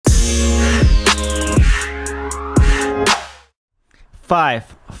5,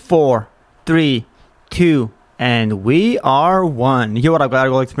 4, 3, 2, and we are one. Yo, what up, guys?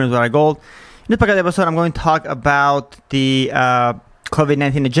 Gold Experience with Gold. In this podcast episode, I'm going to talk about the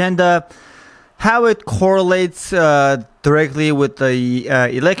COVID-19 agenda, how it correlates directly with the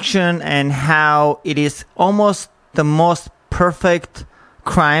election, and how it is almost the most perfect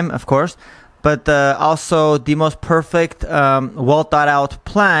crime, of course, but also the most perfect, well thought out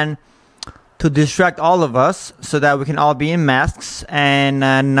plan to distract all of us so that we can all be in masks and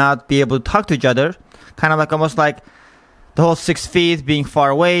not be able to talk to each other. Kind of like almost like the whole 6 feet being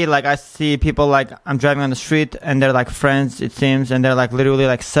far away. Like I see people, like I'm driving on the street and they're like friends, it seems, and they're like literally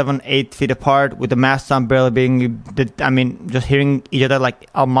like 7-8 feet apart with the masks on, barely being, just hearing each other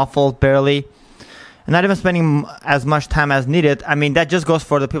like all muffled barely, and not even spending as much time as needed. I mean, that just goes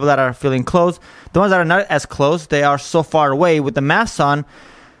for the people that are feeling close. The ones that are not as close, they are so far away with the masks on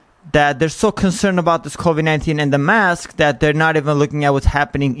that they're so concerned about this COVID-19 and the mask that they're not even looking at what's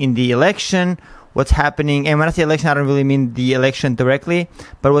happening in the election, what's happening. And when I say election, I don't really mean the election directly,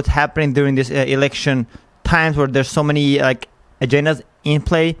 but what's happening during this election times where there's so many like agendas in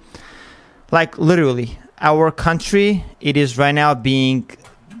play. Like literally, our country, it is right now being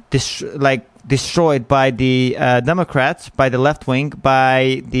destroyed by the Democrats, by the left wing,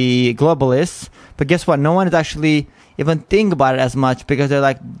 by the globalists. But guess what? No one is actually even think about it as much because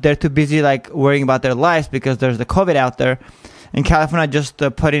they're too busy like worrying about their lives because there's the COVID out there. And California just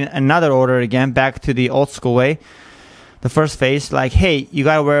put in another order again, back to the old school way. The first phase, like, hey, you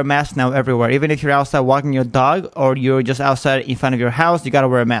gotta wear a mask now everywhere. Even if you're outside walking your dog or you're just outside in front of your house, you gotta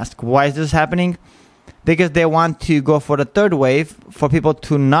wear a mask. Why is this happening? Because they want to go for the third wave, for people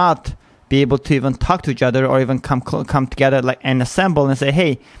to not be able to even talk to each other or even come together like and assemble and say,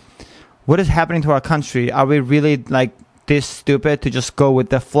 hey, what is happening to our country? Are we really like this stupid to just go with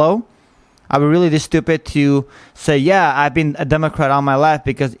the flow? Are we really this stupid to say, yeah, I've been a Democrat all my life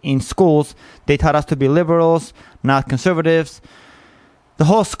because in schools they taught us to be liberals, not conservatives. The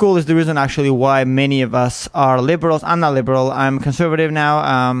whole school is the reason actually why many of us are liberals. I'm not liberal. I'm conservative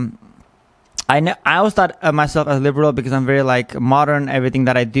now. I always thought of myself as liberal because I'm very like modern. Everything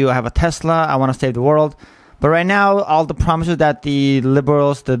that I do, I have a Tesla. I want to save the world. But right now, all the promises that the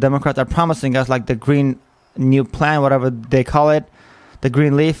liberals, the Democrats are promising us, like the Green New Plan, whatever they call it, the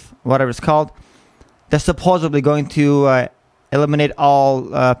Green Leaf, whatever it's called, they're supposedly going to eliminate all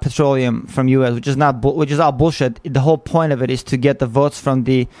petroleum from U.S., which is all bullshit. The whole point of it is to get the votes from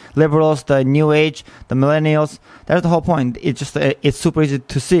the liberals, the New Age, the millennials. That's the whole point. It's just it's super easy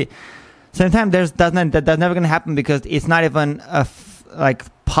to see. Same time, that's never going to happen because it's not even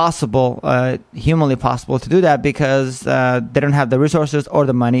possible, humanly possible to do that because they don't have the resources or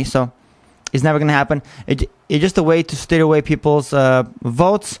the money. So it's never going to happen. It's just a way to steer away people's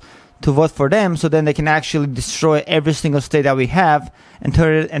votes to vote for them, so then they can actually destroy every single state that we have and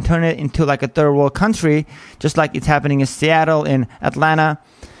turn it into like a third world country, just like it's happening in Seattle, in Atlanta.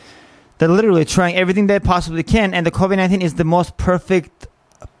 They're literally trying everything they possibly can, and the COVID-19 is the most perfect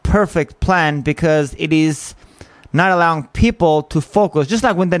plan because it is not allowing people to focus. Just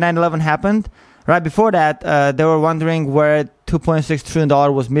like when the 9/11 happened, right before that, they were wondering where $2.6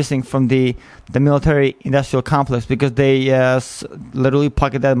 trillion was missing from the military industrial complex because they literally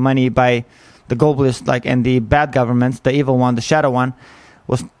pocketed that money by the globalist, and the bad governments, the evil one, the shadow one,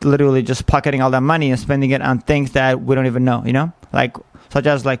 was literally just pocketing all that money and spending it on things that we don't even know, such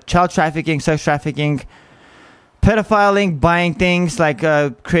as like child trafficking, sex trafficking, pedophiling, buying things,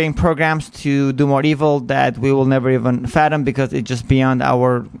 creating programs to do more evil that we will never even fathom because it's just beyond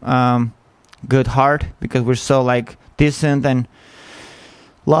our good heart because we're so decent and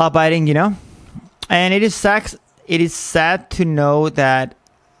law-abiding, And it is sad to know that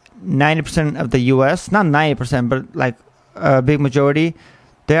 90% of the U.S., not 90%, but a big majority,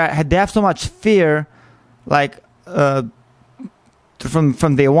 they have so much fear,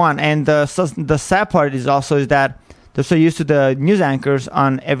 from day one. And the sad part is that they're so used to the news anchors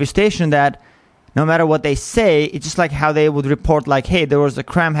on every station that no matter what they say, it's just like how they would report hey, there was a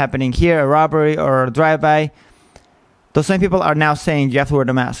crime happening here, a robbery or a drive-by. Those same people are now saying you have to wear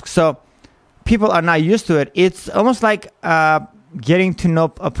the mask. So people are not used to it. It's almost like getting to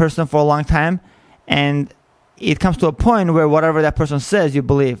know a person for a long time, and it comes to a point where whatever that person says, you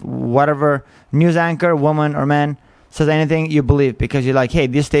believe. Whatever news anchor, woman or man, says anything, you believe because you're like, hey,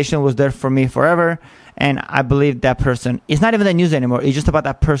 this station was there for me forever, and I believe that person. It's not even the news anymore. It's just about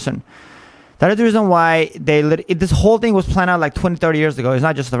that person. That is the reason why this whole thing was planned out 20, 30 years ago. It's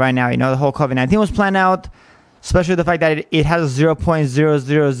not just right now. The whole COVID-19 was planned out, especially the fact that it has a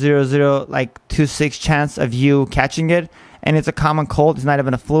 0.00026 chance of you catching it, and it's a common cold. It's not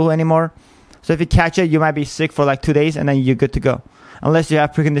even a flu anymore. So if you catch it, you might be sick for like 2 days and then you're good to go. Unless you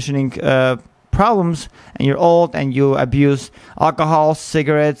have preconditioning problems and you're old and you abuse alcohol,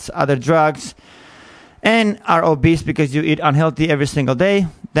 cigarettes, other drugs, and are obese because you eat unhealthy every single day,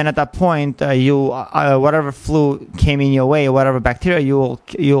 then at that point, whatever flu came in your way, whatever bacteria,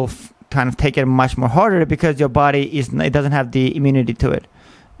 you'll kind of take it much more harder because your body it doesn't have the immunity to it.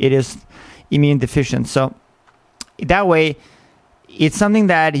 It is immune deficient. So that way, it's something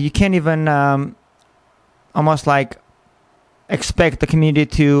that you can't even almost like expect the community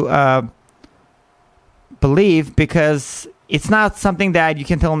to believe, because it's not something that you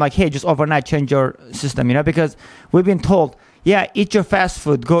can tell them like, hey, just overnight change your system, because we've been told, yeah, eat your fast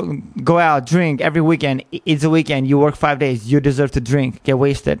food, go out, drink every weekend. It's a weekend, you work 5 days, you deserve to drink, get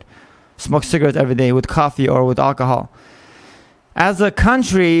wasted, smoke cigarettes every day with coffee or with alcohol. As a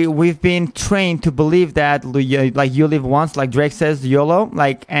country, we've been trained to believe that like you live once, like Drake says, YOLO,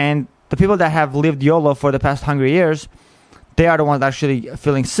 and the people that have lived YOLO for the past 100 years, they are the ones actually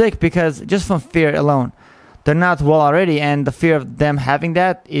feeling sick, because just from fear alone, they're not well already, and the fear of them having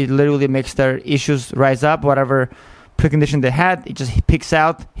that, it literally makes their issues rise up. Whatever precondition they had, it just peaks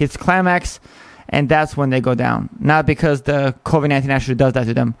out, hits climax, and that's when they go down. Not because the COVID-19 actually does that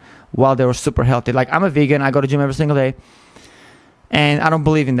to them while they were super healthy. Like, I'm a vegan, I go to gym every single day, and I don't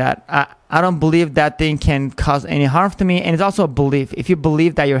believe in that. I don't believe that thing can cause any harm to me, and it's also a belief. If you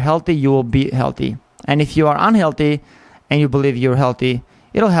believe that you're healthy, you will be healthy. And if you are unhealthy and you believe you're healthy,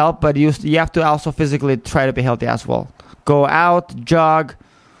 it'll help, but you have to also physically try to be healthy as well. Go out, jog,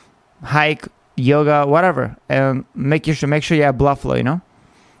 hike, yoga, whatever, and make sure you have blood flow,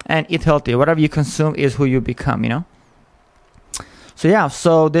 and eat healthy. Whatever you consume is who you become, So yeah,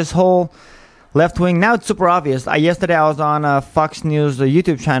 so this whole left wing, now it's super obvious. Yesterday I was on Fox News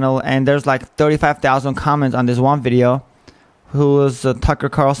YouTube channel, and there's like 35,000 comments on this one video. Who was Tucker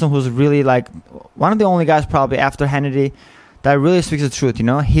Carlson, who's really like one of the only guys probably after Hannity that really speaks the truth.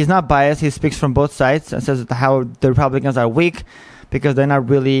 He's not biased. He speaks from both sides and says how the Republicans are weak because they're not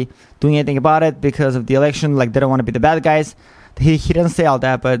really doing anything about it because of the election. Like, they don't want to be the bad guys. He doesn't say all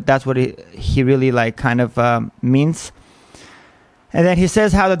that, but that's what he really like kind of means. And then he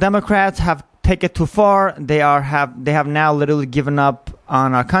says how the Democrats have taken it too far. They have now literally given up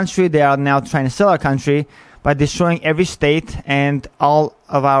on our country. They are now trying to sell our country by destroying every state and all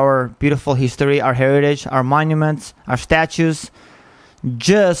of our beautiful history, our heritage, our monuments, our statues,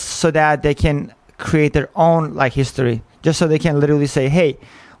 just so that they can create their own like history, just so they can literally say, hey,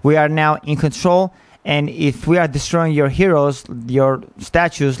 we are now in control, and if we are destroying your heroes, your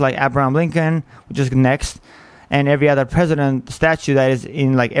statues like Abraham Lincoln, which is next, and every other president statue that is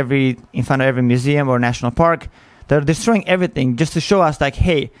in front of every museum or national park, they're destroying everything just to show us like,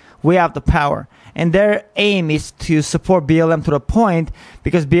 hey, we have the power. And their aim is to support BLM to the point,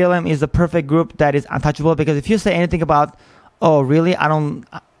 because BLM is the perfect group that is untouchable. Because if you say anything about, oh, really, I'm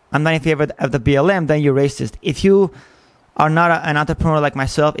not in favor of the BLM, then you're racist. If you are not an entrepreneur like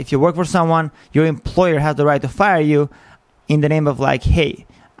myself, if you work for someone, your employer has the right to fire you in the name of like, hey,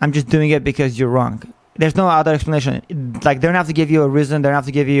 I'm just doing it because you're wrong. There's no other explanation. Like, they don't have to give you a reason. They don't have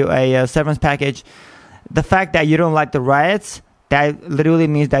to give you a severance package. The fact that you don't like the riots, that literally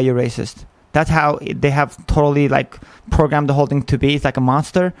means that you're racist. That's how they have totally like programmed the whole thing to be. It's like a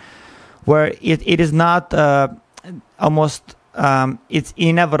monster, where it is not it's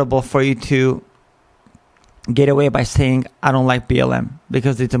inevitable for you to get away by saying, I don't like BLM,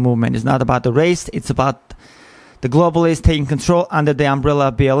 because it's a movement. It's not about the race. It's about the globalists taking control under the umbrella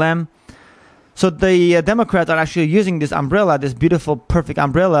of BLM. So the Democrats are actually using this umbrella, this beautiful, perfect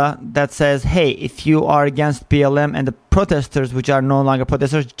umbrella that says, hey, if you are against BLM and the protesters, which are no longer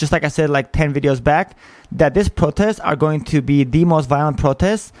protesters, just like I said like 10 videos back, that these protests are going to be the most violent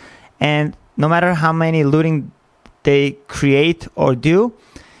protests, and no matter how many looting they create or do,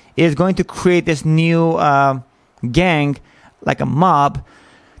 it is going to create this new gang, like a mob,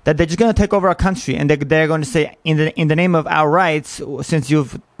 that they're just going to take over our country, and they're going to say, in the name of our rights, since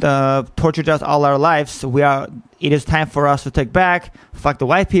you've tortured us all our lives, it is time for us to take back. Fuck the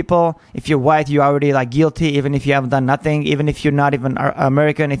white people. If you're white, you're already like guilty, even if you haven't done nothing, even if you're not even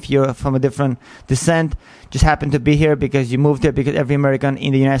American, if you're from a different descent, just happen to be here because you moved here, because every American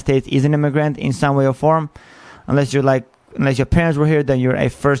in the United States is an immigrant in some way or form, unless your parents were here, then you're a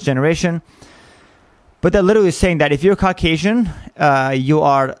first generation. But they're literally saying that if you're Caucasian, you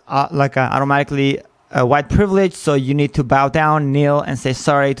are automatically white privilege, so you need to bow down, kneel, and say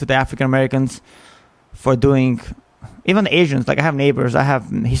sorry to the African Americans for doing, even the Asians. Like, I have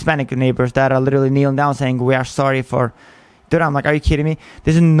Hispanic neighbors that are literally kneeling down saying, we are sorry for. Dude, I'm like, are you kidding me?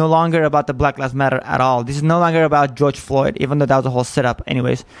 This is no longer about the Black Lives Matter at all. This is no longer about George Floyd, even though that was a whole setup.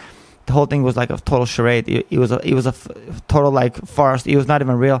 Anyways, the whole thing was like a total charade. It was a total like farce. It was not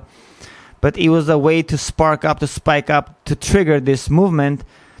even real. But it was a way to spark up, to spike up, to trigger this movement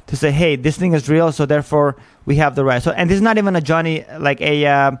to say, hey, this thing is real, so therefore we have the right. So, and this is not even a Johnny, like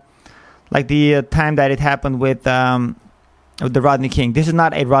the time that it happened with the Rodney King. This is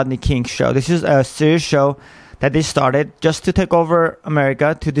not a Rodney King show. This is a serious show that they started just to take over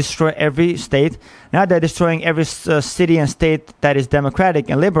America, to destroy every state. Now they're destroying every city and state that is democratic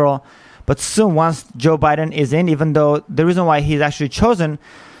and liberal. But soon, once Joe Biden is in, even though the reason why he's actually chosen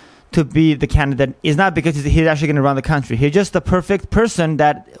to be the candidate is not because he's actually going to run the country. He's just the perfect person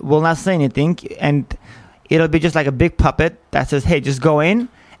that will not say anything, and it'll be just like a big puppet that says, hey, just go in,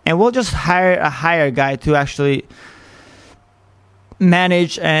 and we'll just hire a hired guy to actually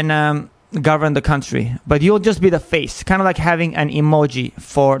manage and govern the country. But you'll just be the face, kind of like having an emoji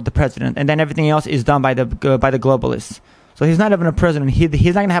for the president, and then everything else is done by the globalists. So he's not even a president.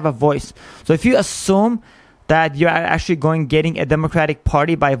 He's not going to have a voice. So if you assume that you're actually getting a Democratic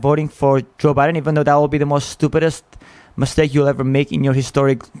Party by voting for Joe Biden, even though that will be the most stupidest mistake you'll ever make in your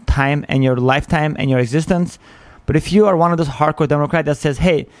historic time and your lifetime and your existence. But if you are one of those hardcore Democrats that says,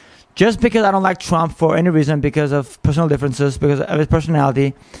 hey, just because I don't like Trump for any reason, because of personal differences, because of his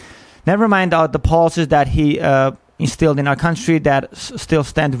personality, never mind the policies that he instilled in our country that still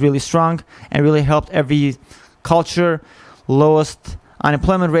stand really strong and really helped every culture, lowest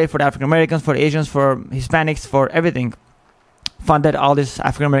unemployment rate for the African Americans, for Asians, for Hispanics, for everything. Funded all these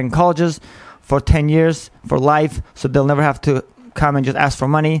African American colleges for 10 years, for life, so they'll never have to come and just ask for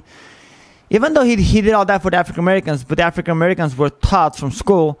money. Even though he did all that for the African Americans, but the African Americans were taught from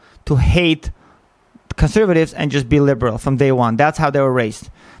school to hate conservatives and just be liberal from day one. That's how they were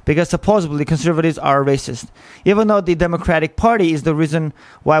raised. Because supposedly conservatives are racist. Even though the Democratic Party is the reason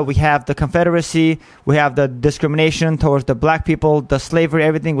why we have the Confederacy, we have the discrimination towards the black people, the slavery,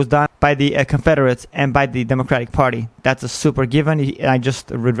 everything was done by the Confederates and by the Democratic Party. That's a super given. I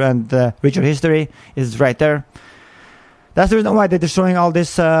just read the regional history. It's right there. That's the reason why they're destroying all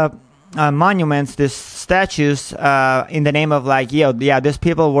these monuments, these statues, in the name of like, these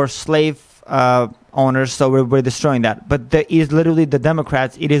people were slave owners, so we're destroying that. But there is literally the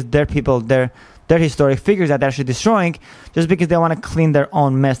Democrats. It is their people, their historic figures that they're actually destroying, just because they want to clean their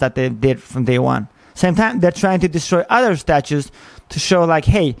own mess that they did from day one. Same time, they're trying to destroy other statues to show like,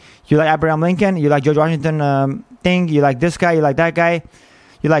 hey, you like Abraham Lincoln, you like George Washington thing, you like this guy, you like that guy,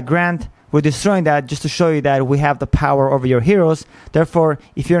 you like Grant. We're destroying that just to show you that we have the power over your heroes. Therefore,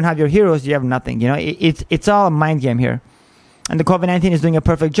 if you don't have your heroes, you have nothing. You know, it's all a mind game here. And the COVID-19 is doing a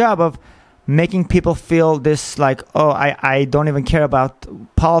perfect job of making people feel this like, oh, I don't even care about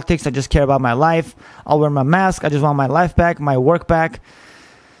politics. I just care about my life. I'll wear my mask. I just want my life back, my work back.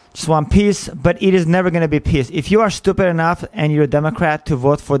 Just want peace. But it is never going to be peace. If you are stupid enough and you're a Democrat to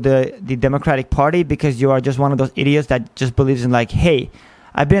vote for the Democratic Party because you are just one of those idiots that just believes in like, hey,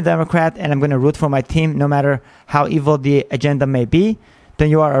 I've been a Democrat and I'm going to root for my team no matter how evil the agenda may be, then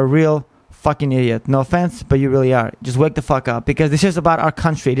you are a real fucking idiot. No offense, but you really are. Just wake the fuck up, because this is about our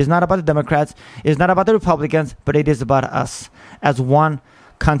country. It is not about the Democrats. It is not about the Republicans, but it is about us as one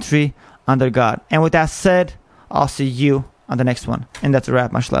country under God. And with that said, I'll see you on the next one. And that's a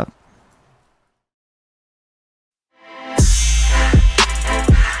wrap. Much love.